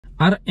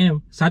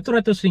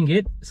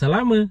Rm100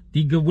 selama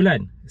 3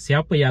 bulan.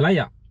 Siapa yang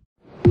layak?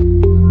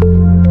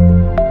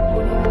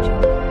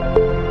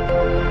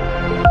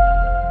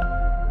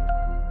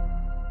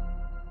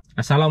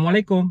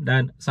 Assalamualaikum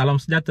dan salam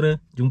sejahtera.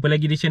 Jumpa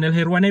lagi di channel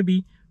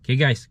Rm100. Okay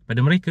guys,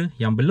 kepada mereka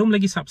yang belum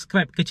lagi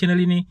subscribe ke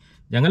channel ini,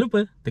 jangan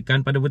lupa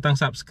tekan pada butang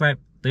subscribe,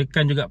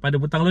 tekan juga pada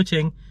butang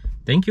loceng.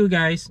 Thank you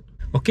guys.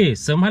 Okey,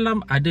 semalam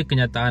ada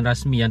kenyataan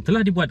rasmi yang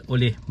telah dibuat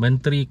oleh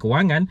Menteri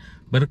Kewangan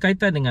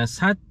berkaitan dengan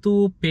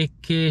satu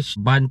pakej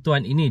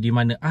bantuan ini di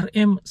mana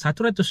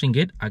Rm100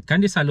 akan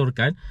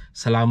disalurkan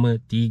selama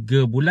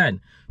 3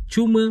 bulan.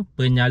 Cuma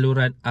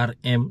penyaluran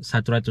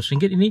Rm100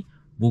 ini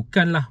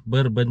bukanlah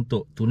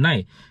berbentuk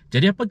tunai.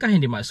 Jadi apakah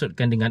yang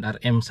dimaksudkan dengan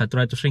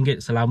Rm100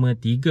 selama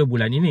 3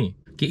 bulan ini?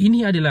 Okay,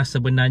 ini adalah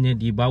sebenarnya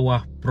di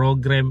bawah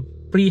program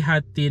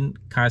Prihatin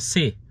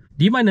Kasih,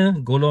 di mana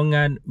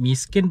golongan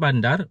miskin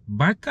bandar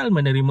bakal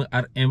menerima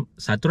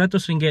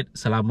Rm100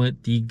 selama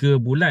 3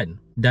 bulan.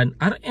 Dan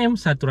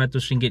Rm100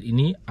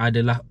 ini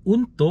adalah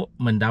untuk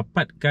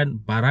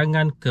mendapatkan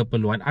barangan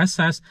keperluan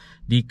asas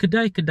di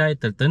kedai-kedai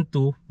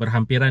tertentu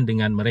berhampiran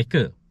dengan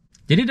mereka.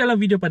 Jadi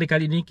dalam video pada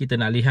kali ini kita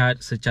nak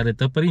lihat secara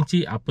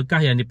terperinci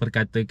apakah yang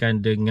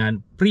diperkatakan dengan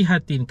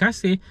Prihatin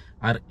Kasih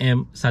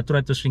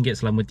Rm100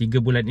 selama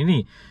 3 bulan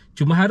ini.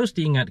 Cuma harus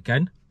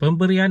diingatkan,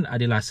 pemberian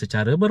adalah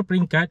secara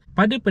berperingkat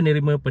pada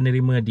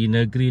penerima-penerima di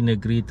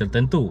negeri-negeri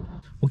tertentu.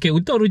 Okey,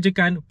 untuk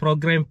rujukan,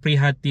 program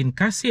Prihatin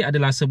Kasih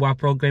adalah sebuah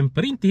program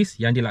perintis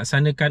yang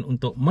dilaksanakan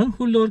untuk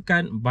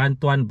menghulurkan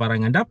bantuan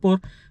barangan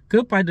dapur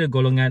kepada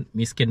golongan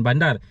miskin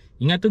bandar.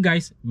 Ingat tu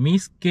guys,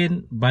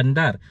 miskin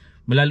bandar,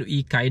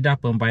 melalui kaedah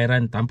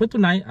pembayaran tanpa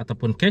tunai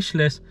ataupun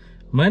cashless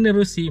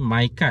menerusi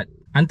MyCard.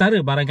 Antara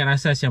barangan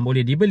asas yang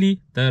boleh dibeli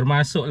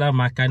termasuklah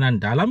makanan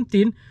dalam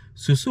tin,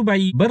 susu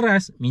bayi,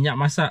 beras, minyak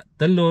masak,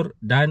 telur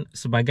dan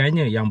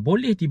sebagainya yang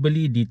boleh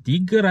dibeli di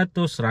 300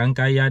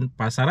 rangkaian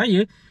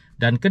pasaraya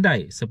dan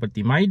kedai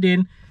seperti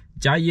Maiden,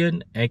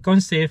 Giant,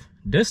 Aconsafe,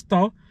 The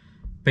Store,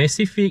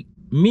 Pacific,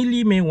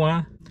 Mili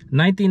Mewah,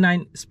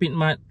 99,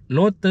 Speedmart,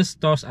 Lotus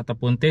Stores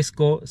ataupun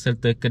Tesco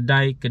serta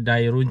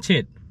kedai-kedai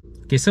runcit.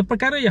 Okay,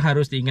 seperkara yang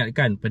harus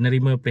diingatkan,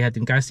 penerima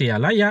Prihatin Kasih yang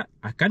layak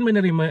akan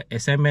menerima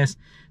SMS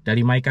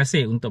dari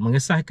MyKasih untuk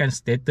mengesahkan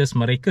status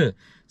mereka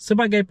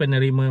sebagai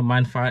penerima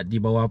manfaat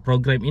di bawah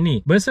program ini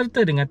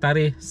berserta dengan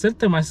tarikh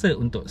serta masa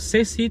untuk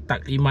sesi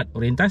taklimat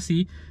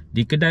orientasi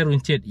di kedai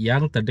runcit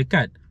yang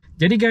terdekat.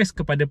 Jadi guys,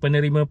 kepada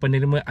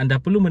penerima-penerima, anda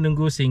perlu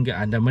menunggu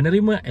sehingga anda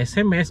menerima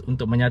SMS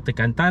untuk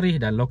menyatakan tarikh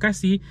dan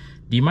lokasi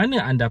di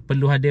mana anda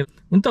perlu hadir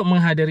untuk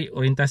menghadiri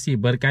orientasi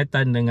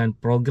berkaitan dengan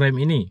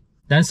program ini.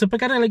 Dan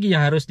seperkara lagi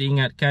yang harus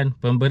diingatkan,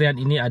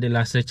 pemberian ini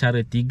adalah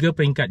secara 3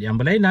 peringkat yang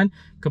berlainan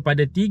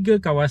kepada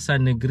 3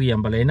 kawasan negeri yang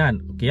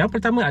berlainan. Okey, yang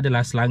pertama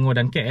adalah Selangor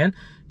dan KL,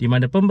 di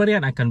mana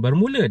pemberian akan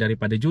bermula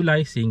daripada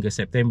Julai sehingga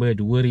September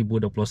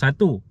 2021.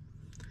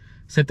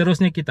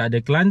 Seterusnya kita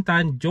ada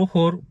Kelantan,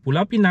 Johor,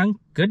 Pulau Pinang,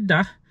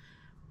 Kedah,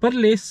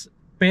 Perlis,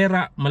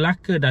 Perak,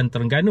 Melaka dan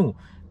Terengganu,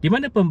 di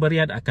mana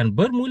pemberian akan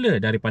bermula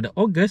daripada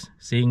Ogos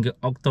sehingga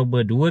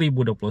Oktober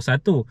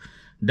 2021.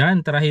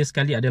 Dan terakhir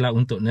sekali adalah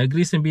untuk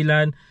Negeri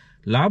Sembilan,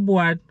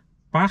 Labuan,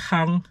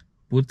 Pahang,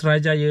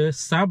 Putrajaya,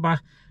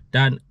 Sabah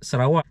dan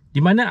Sarawak,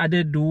 di mana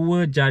ada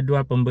 2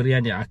 jadual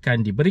pemberian yang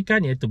akan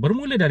diberikan, iaitu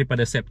bermula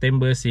daripada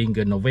September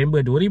sehingga November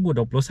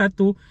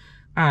 2021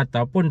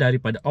 ataupun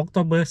daripada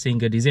Oktober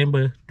sehingga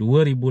Disember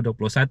 2021.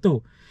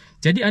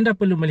 Jadi anda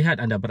perlu melihat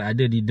anda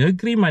berada di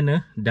negeri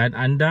mana dan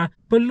anda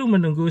perlu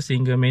menunggu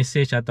sehingga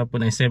mesej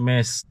ataupun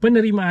SMS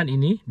penerimaan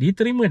ini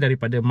diterima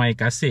daripada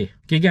MyKasih.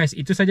 Okay guys,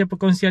 itu saja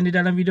perkongsian di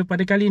dalam video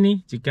pada kali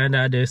ini. Jika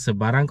anda ada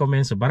sebarang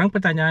komen, sebarang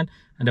pertanyaan,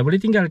 anda boleh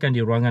tinggalkan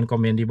di ruangan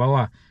komen di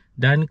bawah.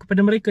 Dan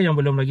kepada mereka yang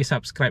belum lagi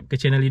subscribe ke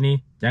channel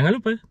ini, jangan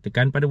lupa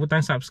tekan pada butang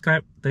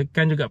subscribe,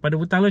 tekan juga pada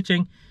butang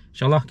loceng.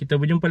 InsyaAllah kita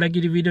berjumpa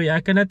lagi di video yang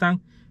akan datang.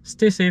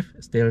 Stay safe,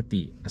 stay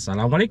healthy.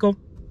 Assalamualaikum.